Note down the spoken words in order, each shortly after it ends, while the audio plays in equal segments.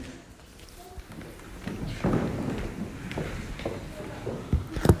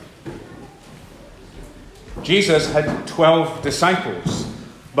Jesus had 12 disciples,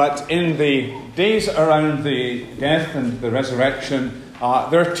 but in the days around the death and the resurrection,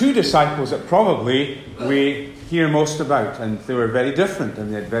 there are 2 disciples that probably we hear most about, and they were very different,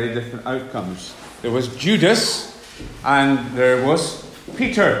 and they had very different outcomes. There was Judas, and there was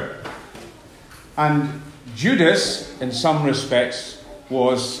Peter. And Judas, in some respects,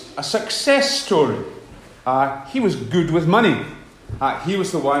 was a success story. He was good with money. He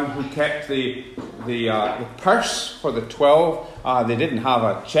was the one who kept the purse for the 12. They didn't have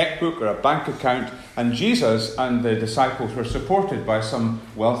a checkbook or a bank account. And Jesus and the disciples were supported by some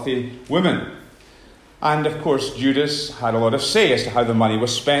wealthy women. And of course, Judas had a lot of say as to how the money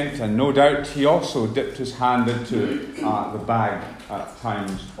was spent. And no doubt he also dipped his hand into the bag at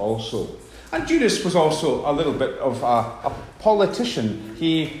times also. And Judas was also a little bit of a politician.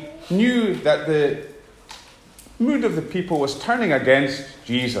 He knew that the mood of the people was turning against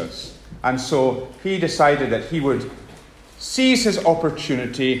Jesus. And so he decided that he would seize his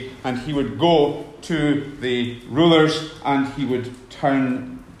opportunity and he would go to the rulers and he would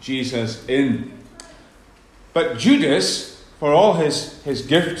turn Jesus in. But Judas, for all his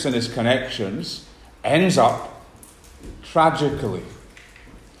gifts and his connections, ends up tragically.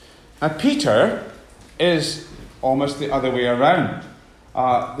 Now Peter is almost the other way around.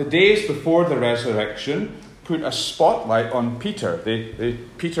 The days before the resurrection put a spotlight on Peter.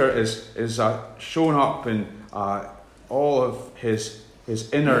 Peter is shown up in all of his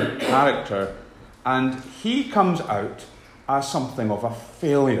inner character, and he comes out as something of a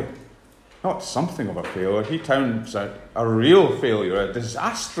failure. Not something of a failure. He turns out a real failure, a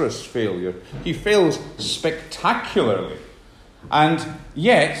disastrous failure. He fails spectacularly. And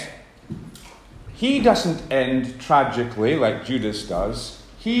yet, he doesn't end tragically like Judas does.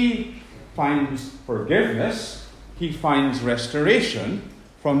 He finds forgiveness. He finds restoration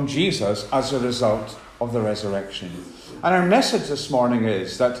from Jesus as a result of the resurrection. And our message this morning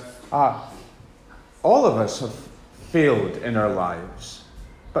is that all of us have failed in our lives.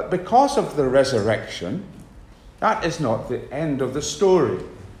 But because of the resurrection, that is not the end of the story.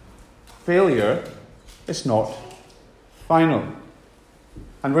 Failure is not final.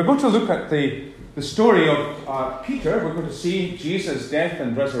 And we're going to look at the story of Peter. We're going to see Jesus' death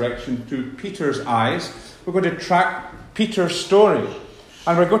and resurrection through Peter's eyes. We're going to track Peter's story.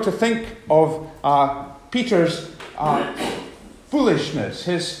 And we're going to think of Peter's foolishness,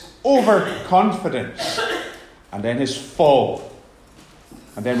 his overconfidence, and then his fall.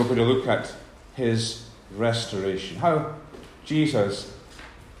 And then we're going to look at his restoration. How Jesus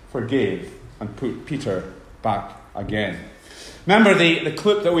forgave and put Peter back again. Remember the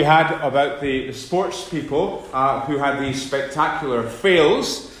clip that we had about the sports people who had these spectacular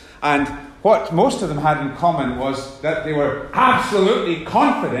fails, and what most of them had in common was that they were absolutely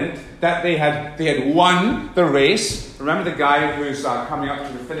confident that they had won the race. Remember the guy who's coming up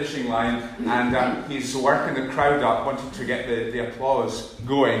to the finishing line, and he's working the crowd up, wanting to get the applause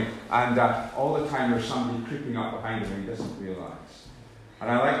going, and all the time there's somebody creeping up behind him and he doesn't realise. And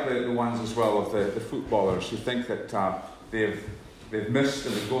I like the ones as well of the footballers who think that they've missed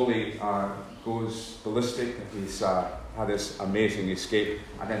and the goalie goes ballistic. He's had this amazing escape,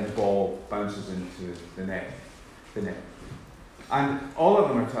 and then the ball bounces into the net. And all of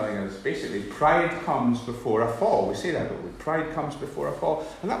them are telling us basically pride comes before a fall. We say that, don't we? Pride comes before a fall.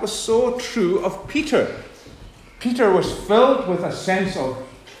 And that was so true of Peter. Peter was filled with a sense of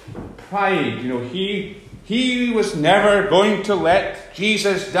pride. You know, he was never going to let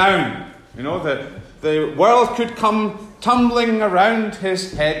Jesus down. You know, the world could come tumbling around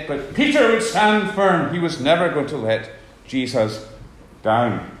his head, but Peter would stand firm. He was never going to let Jesus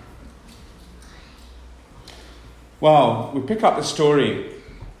down. Well, we pick up the story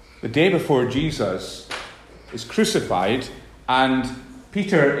the day before Jesus is crucified, and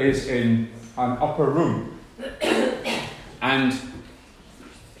Peter is in an upper room. And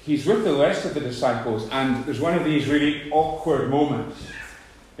he's with the rest of the disciples, and there's one of these really awkward moments.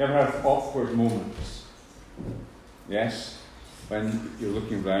 You ever have awkward moments? Yes? When you're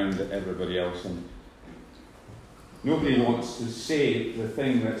looking around at everybody else and nobody wants to say the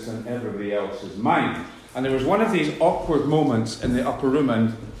thing that's on everybody else's mind. And there was one of these awkward moments in the upper room,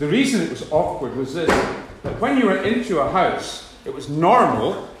 and the reason it was awkward was this: that when you were into a house, it was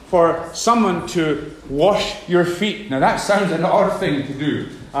normal for someone to wash your feet. Now that sounds an odd thing to do.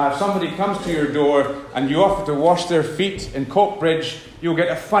 If somebody comes to your door and you offer to wash their feet in Coatbridge, you'll get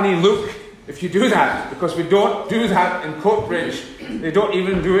a funny look if you do that, because we don't do that in Coatbridge. They don't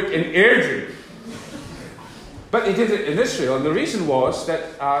even do it in Airdrie. But they did it in Israel, and the reason was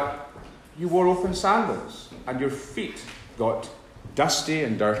that you wore open sandals and your feet got dusty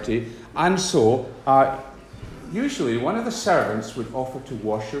and dirty, and so usually one of the servants would offer to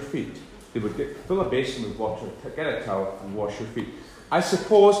wash your feet. They would fill a basin with water, get a towel, and wash your feet. I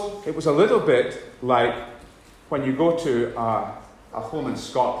suppose it was a little bit like when you go to a home in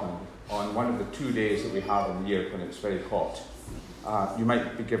Scotland on one of the 2 days that we have in the year when it's very hot. You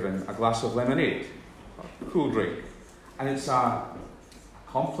might be given a glass of lemonade, a cool drink. And it's a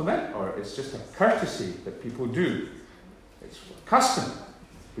compliment, or it's just a courtesy that people do. It's custom.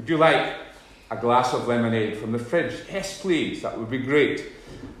 Would you like a glass of lemonade from the fridge? Yes, please. That would be great.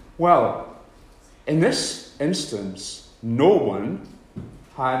 Well, in this instance, no one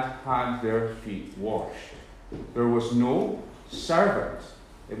had their feet washed. There was no servant.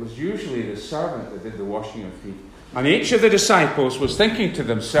 It was usually the servant that did the washing of feet. And each of the disciples was thinking to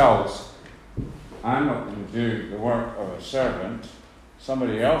themselves, I'm not going to do the work of a servant.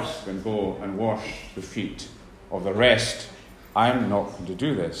 Somebody else can go and wash the feet of the rest. I'm not going to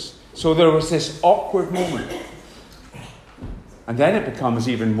do this. So there was this awkward moment. And then it becomes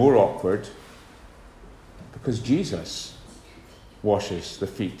even more awkward because Jesus washes the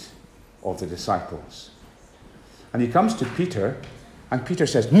feet of the disciples. And he comes to Peter, and Peter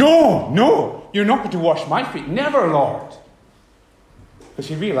says, No, you're not going to wash my feet. Never, Lord. Because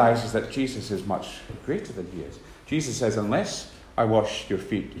he realizes that Jesus is much greater than he is. Jesus says, unless I wash your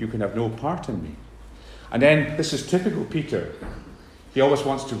feet, you can have no part in me. And then, this is typical Peter. He always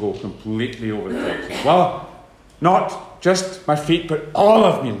wants to go completely over the top. Well, not just my feet, but all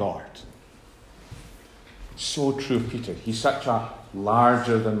of me, Lord. So true, Peter. He's such a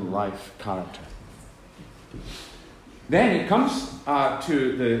larger-than-life character. Then it comes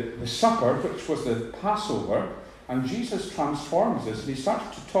to the supper, which was the Passover, and Jesus transforms this. And he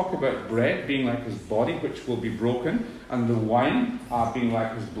starts to talk about bread being like his body, which will be broken, and the wine being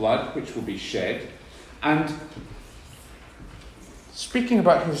like his blood, which will be shed. And speaking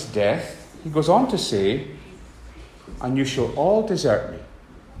about his death, he goes on to say, and you shall all desert me.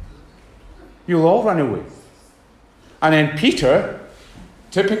 You'll all run away. And then Peter,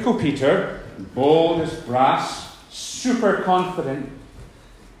 typical Peter, bold as brass, super confident.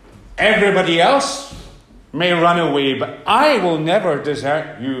 Everybody else may run away, but I will never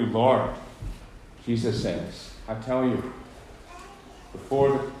desert you, Lord. Jesus says, I tell you,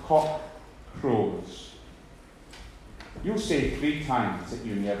 before the cock crows, you'll say 3 times that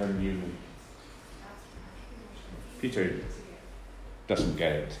you never knew me. Peter doesn't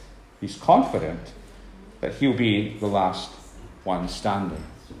get it. He's confident that he'll be the last one standing.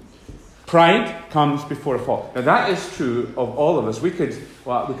 Pride comes before a fall. Now that is true of all of us. We could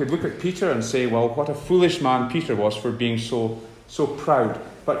look at Peter and say, well, what a foolish man Peter was for being so proud.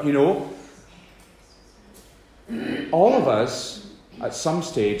 But you know, all of us at some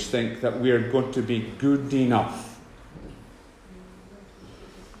stage think that we are going to be good enough.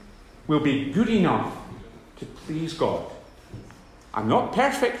 We'll be good enough to please God. I'm not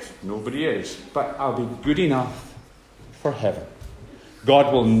perfect, nobody is, but I'll be good enough for heaven.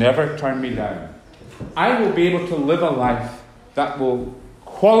 God will never turn me down. I will be able to live a life that will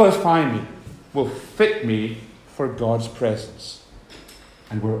qualify me, will fit me for God's presence.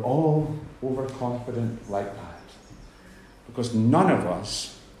 And we're all overconfident like that. Because none of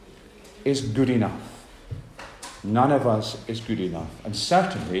us is good enough. None of us is good enough. And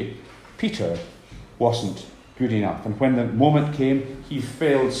certainly, Peter wasn't good enough. And when the moment came, he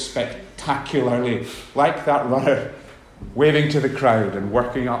failed spectacularly, like that runner waving to the crowd and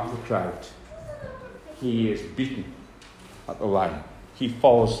working up the crowd. He is beaten at the line. He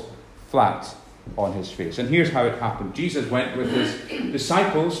falls flat on his face. And here's how it happened. Jesus went with his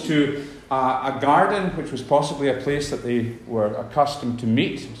disciples to a garden, which was possibly a place that they were accustomed to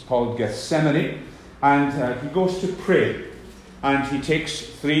meet. It's called Gethsemane. And he goes to pray. And he takes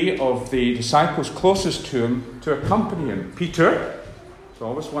 3 of the disciples closest to him to accompany him. Peter, it's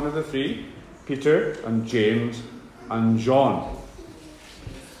always one of the 3, Peter and James and John.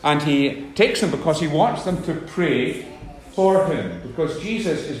 And he takes them because he wants them to pray for him. Because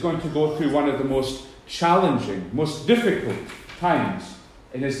Jesus is going to go through one of the most challenging, most difficult times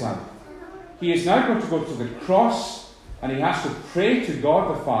in his life. He is now going to go to the cross, and he has to pray to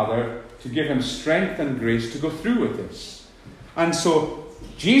God the Father to give him strength and grace to go through with this. And so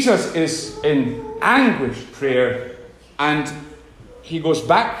Jesus is in anguished prayer, and he goes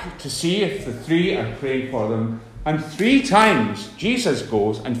back to see if the 3 are praying for them. And 3 times Jesus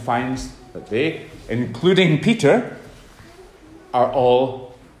goes and finds that they, including Peter, are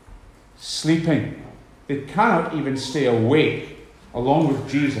all sleeping. They cannot even stay awake along with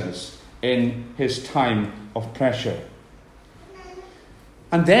Jesus in his time of pressure.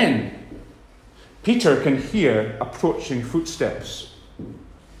 And then Peter can hear approaching footsteps.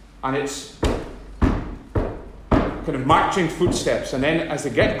 And it's kind of marching footsteps. And then as they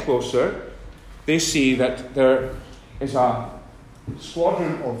get closer, they see that there is a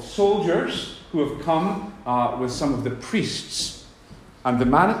squadron of soldiers who have come with some of the priests. And the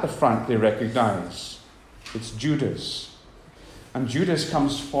man at the front they recognize. It's Judas. And Judas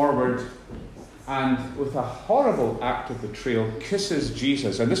comes forward and, with a horrible act of betrayal, kisses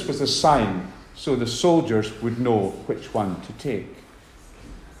Jesus. And this was a sign so the soldiers would know which one to take.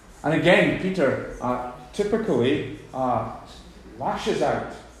 And again, Peter typically lashes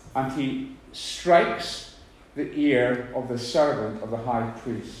out and he strikes the ear of the servant of the high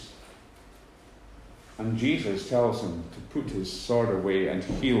priest. And Jesus tells him to put his sword away and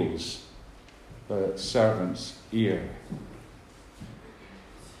heals the servant's ear.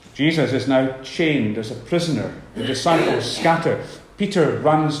 Jesus is now chained as a prisoner. The disciples scatter. Peter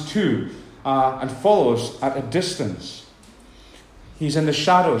runs too and follows at a distance. He's in the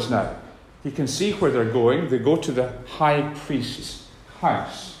shadows now. He can see where they're going. They go to the high priest's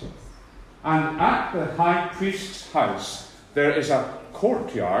house. And at the high priest's house, there is a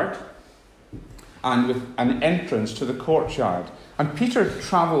courtyard and with an entrance to the courtyard. And Peter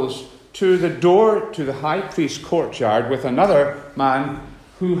travels to the door to the high priest's courtyard with another man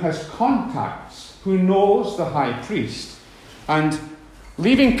who has contacts, who knows the high priest. And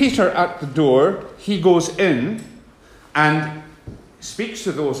leaving Peter at the door, he goes in and speaks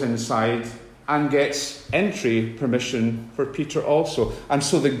to those inside and gets entry permission for Peter also. And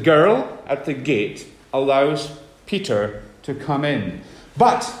so the girl at the gate allows Peter to come in.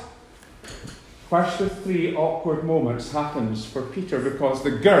 But first of three awkward moments happens for Peter because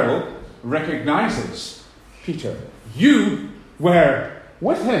the girl recognizes Peter. You were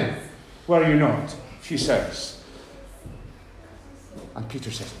with him, were you not? She says. And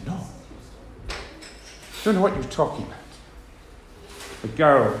Peter says, no. Don't know what you're talking about. The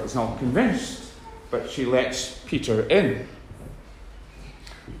girl is not convinced, but she lets Peter in.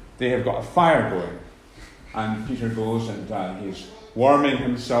 They have got a fire going, and Peter goes and he's warming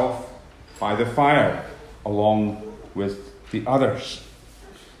himself by the fire along with the others.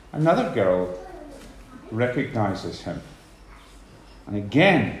 Another girl recognizes him. And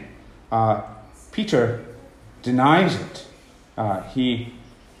again, Peter denies it. He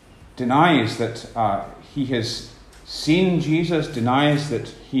denies that he has seen Jesus, denies that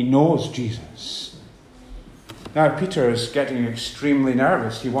he knows Jesus. Now, Peter is getting extremely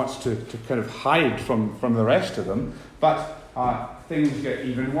nervous. He wants to kind of hide from the rest of them, but things get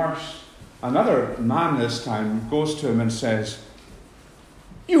even worse. Another man this time goes to him and says,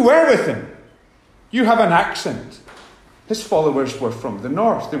 "You were with him. You have an accent." His followers were from the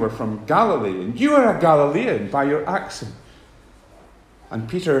north. They were from Galilee. And you are a Galilean by your accent. And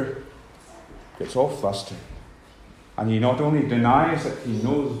Peter gets all flustered. And he not only denies that he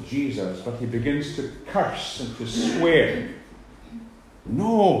knows Jesus, but he begins to curse and to swear.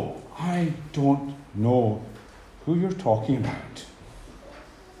 No, I don't know who you're talking about.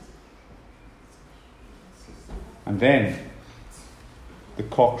 And then the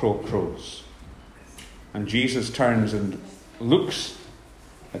cockerel crows. And Jesus turns and looks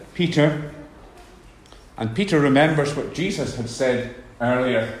at Peter. And Peter remembers what Jesus had said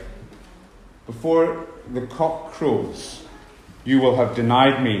earlier. Before the cock crows, you will have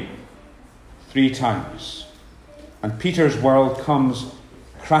denied me 3 times. And Peter's world comes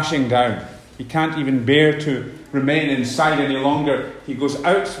crashing down. He can't even bear to remain inside any longer. He goes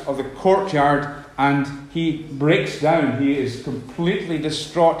out of the courtyard and he breaks down. He is completely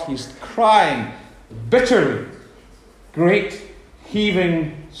distraught. He's crying bitterly, great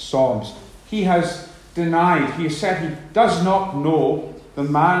heaving sobs. He has denied. He said he does not know the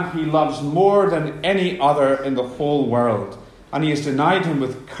man he loves more than any other in the whole world. And he has denied him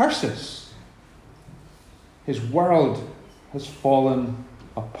with curses. His world has fallen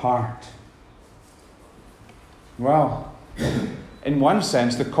apart. Well, in one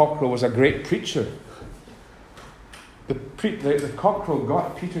sense, the cockerel was a great preacher. The cockerel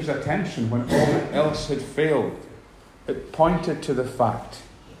got Peter's attention when all else had failed. It pointed to the fact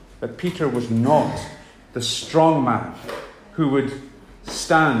that Peter was not the strong man who would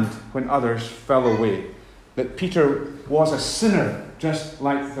stand when others fell away. That Peter was a sinner just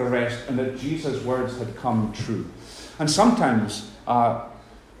like the rest, and that Jesus' words had come true. And sometimes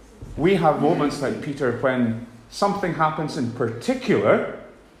we have moments like Peter when something happens in particular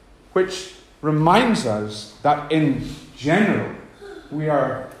which reminds us that in general we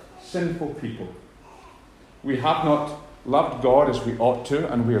are sinful people. We have not loved God as we ought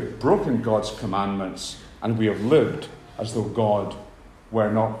to, and we have broken God's commandments, and we have lived as though God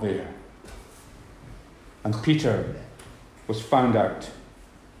were not there. And Peter was found out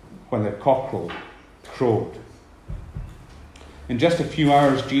when the cockerel crowed. in just a few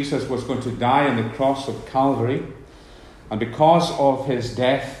hours, Jesus was going to die on the cross of Calvary. And because of his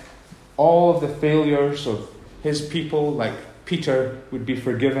death, all of the failures of his people, like Peter, would be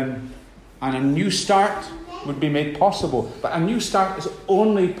forgiven. And a new start would be made possible. But a new start is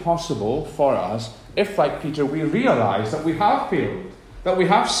only possible for us if, like Peter, we realize that we have failed, that we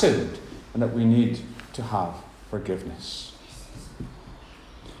have sinned, and that we need to have forgiveness.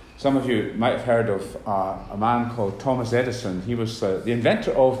 Some of you might have heard of a man called Thomas Edison. He was the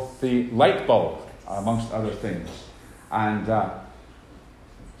inventor of the light bulb, amongst other things. And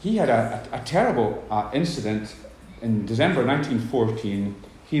he had a terrible incident in December 1914.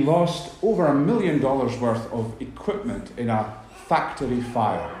 He lost over $1 million worth of equipment in a factory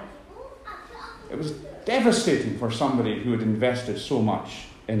fire. It was devastating for somebody who had invested so much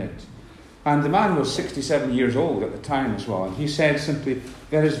in it. And the man was 67 years old at the time as well. And he said simply,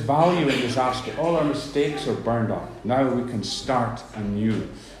 there is value in disaster. All our mistakes are burned up. Now we can start anew.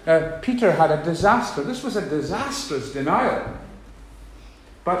 Peter had a disaster. This was a disastrous denial.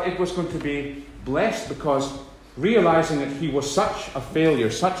 But it was going to be blessed because realizing that he was such a failure,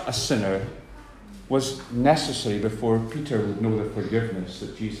 such a sinner, was necessary before Peter would know the forgiveness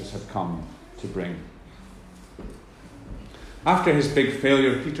that Jesus had come to bring. After his big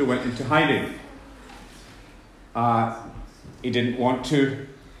failure, Peter went into hiding. He didn't want to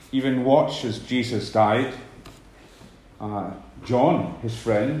even watch as Jesus died. John, his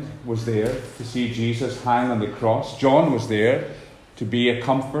friend, was there to see Jesus hang on the cross. John was there to be a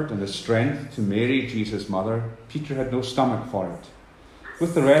comfort and a strength to Mary, Jesus' mother. Peter had no stomach for it.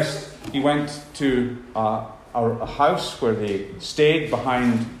 With the rest, he went to a house where they stayed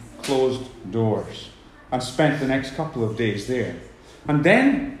behind closed doors and spent the next couple of days there. And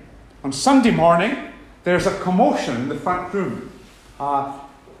then, on Sunday morning, there's a commotion in the front room.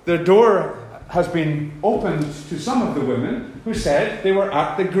 The door has been opened to some of the women who said they were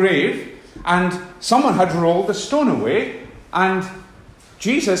at the grave and someone had rolled the stone away and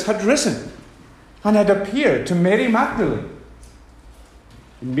Jesus had risen and had appeared to Mary Magdalene.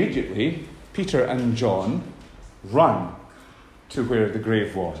 Immediately, Peter and John run to where the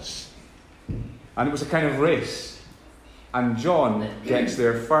grave was. And it was a kind of race. And John gets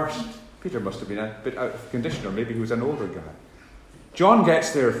there first. Peter must have been a bit out of condition, or maybe he was an older guy. John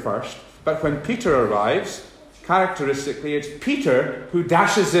gets there first, but when Peter arrives, characteristically, it's Peter who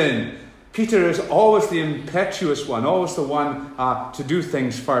dashes in. Peter is always the impetuous one, always the one to do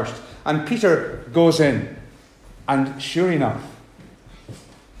things first. And Peter goes in. And sure enough,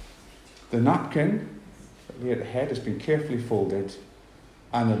 the napkin that lay at the head has been carefully folded,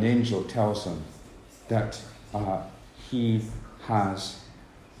 and an angel tells him that he has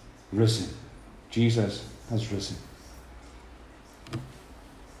risen. Jesus has risen.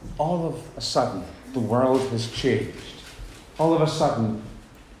 All of a sudden, the world has changed. All of a sudden,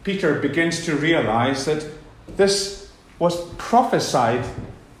 Peter begins to realize that this was prophesied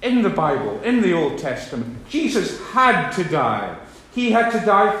in the Bible, in the Old Testament. Jesus had to die. He had to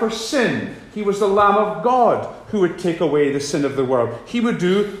die for sin. He was the Lamb of God who would take away the sin of the world. He would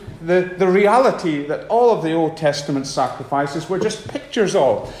do the reality that all of the Old Testament sacrifices were just pictures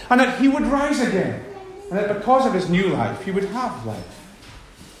of. And that he would rise again. And that because of his new life, he would have life.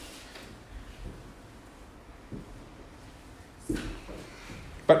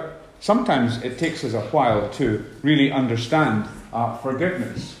 But sometimes it takes us a while to really understand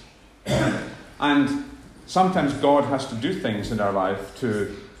forgiveness. And sometimes God has to do things in our life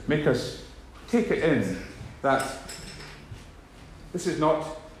to make us take it in that this is not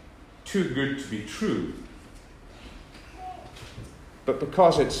too good to be true. But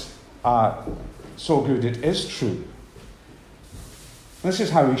because it's so good, it is true. And this is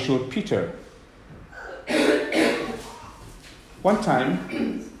how he showed Peter. One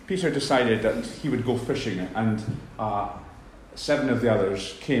time, Peter decided that he would go fishing, and 7 of the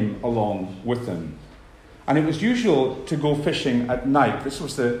others came along with him. And it was usual to go fishing at night. This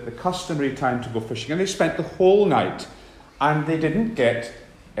was the customary time to go fishing. And they spent the whole night, and they didn't get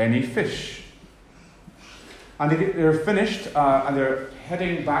any fish. And they're finished, and they're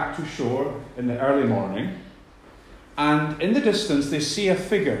heading back to shore in the early morning. And in the distance, they see a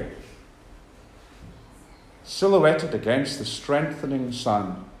figure silhouetted against the strengthening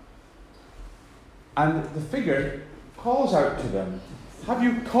sun. And the figure calls out to them, "Have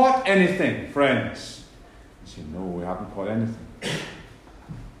you caught anything, friends?" They say, "No, we haven't caught anything."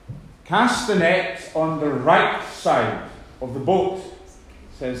 "Cast the net on the right side of the boat,"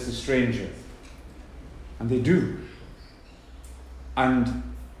 says the stranger. And they do. And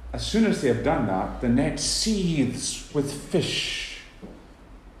as soon as they have done that, the net seethes with fish.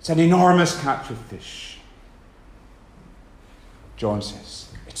 It's an enormous catch of fish. John says,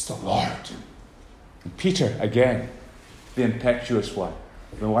 "It's the Lord." And Peter, again, the impetuous one,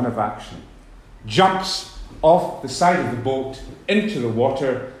 the one of action, jumps off the side of the boat into the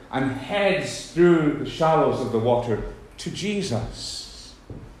water and heads through the shallows of the water to Jesus.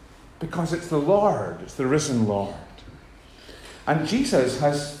 Because it's the Lord, it's the risen Lord. And Jesus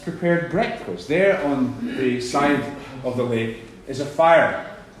has prepared breakfast. There on the side of the lake is a fire.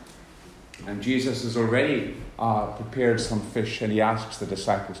 And Jesus has already prepared some fish, and he asks the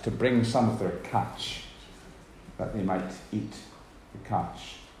disciples to bring some of their catch, that they might eat the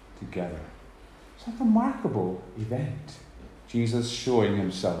catch together. It's a remarkable event. Jesus showing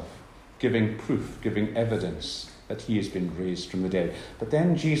himself, giving proof, giving evidence that he has been raised from the dead. But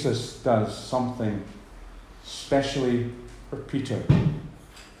then Jesus does something specially for Peter.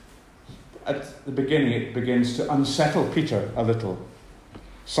 At the beginning, it begins to unsettle Peter a little.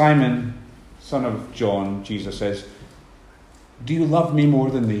 "Simon, son of John," Jesus says, "do you love me more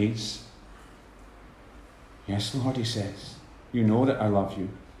than these?" "Yes, Lord," he says. "You know that I love you.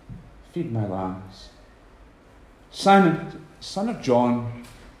 Feed my lambs." "Simon, son of John,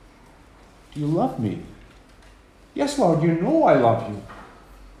 do you love me?" "Yes, Lord, you know I love you.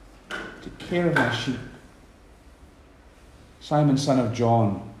 Take care of my sheep." "Simon, son of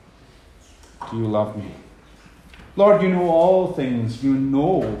John, do you love me?" "Lord, you know all things. You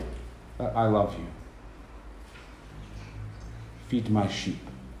know that I love you. Feed my sheep."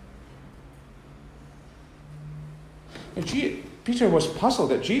 And Peter was puzzled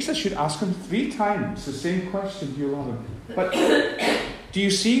that Jesus should ask him 3 times the same question, "Do you love him?" But do you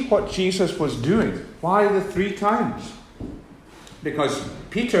see what Jesus was doing? Why the 3 times? Because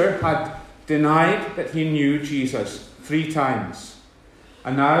Peter had denied that he knew Jesus 3 times.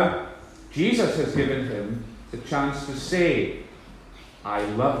 And now Jesus has given him the chance to say, "I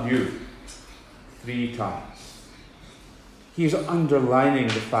love you," 3 times. He's underlining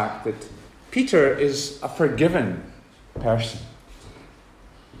the fact that Peter is a forgiven person.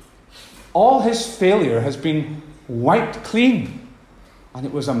 All his failure has been wiped clean. And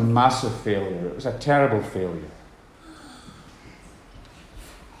it was a massive failure. It was a terrible failure.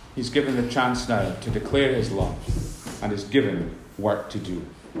 He's given the chance now to declare his love and is given work to do.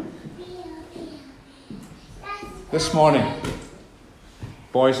 This morning,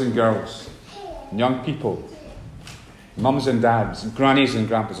 boys and girls, and young people, mums and dads, and grannies and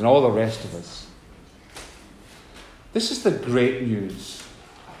grandpas, and all the rest of us, this is the great news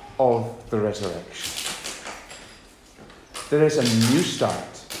of the resurrection. There is a new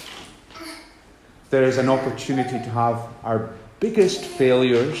start. There is an opportunity to have our biggest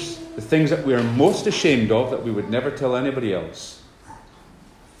failures, the things that we are most ashamed of, that we would never tell anybody else,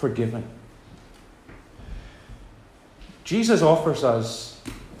 forgiven. Jesus offers us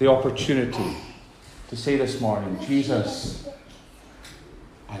the opportunity to say this morning, "Jesus,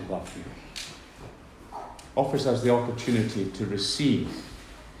 I love you." Offers us the opportunity to receive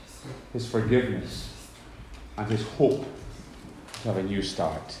his forgiveness and his hope to have a new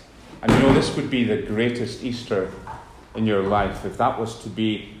start. And you know, this would be the greatest Easter in your life if that was to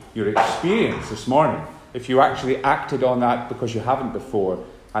be your experience this morning. If you actually acted on that because you haven't before,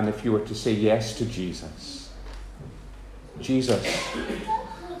 and if you were to say yes to Jesus. "Jesus,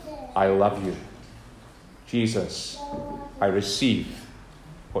 I love you. Jesus, I receive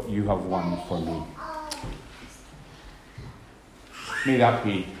what you have won for me." May that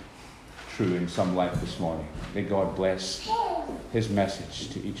be true in some life this morning. May God bless his message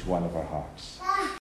to each one of our hearts.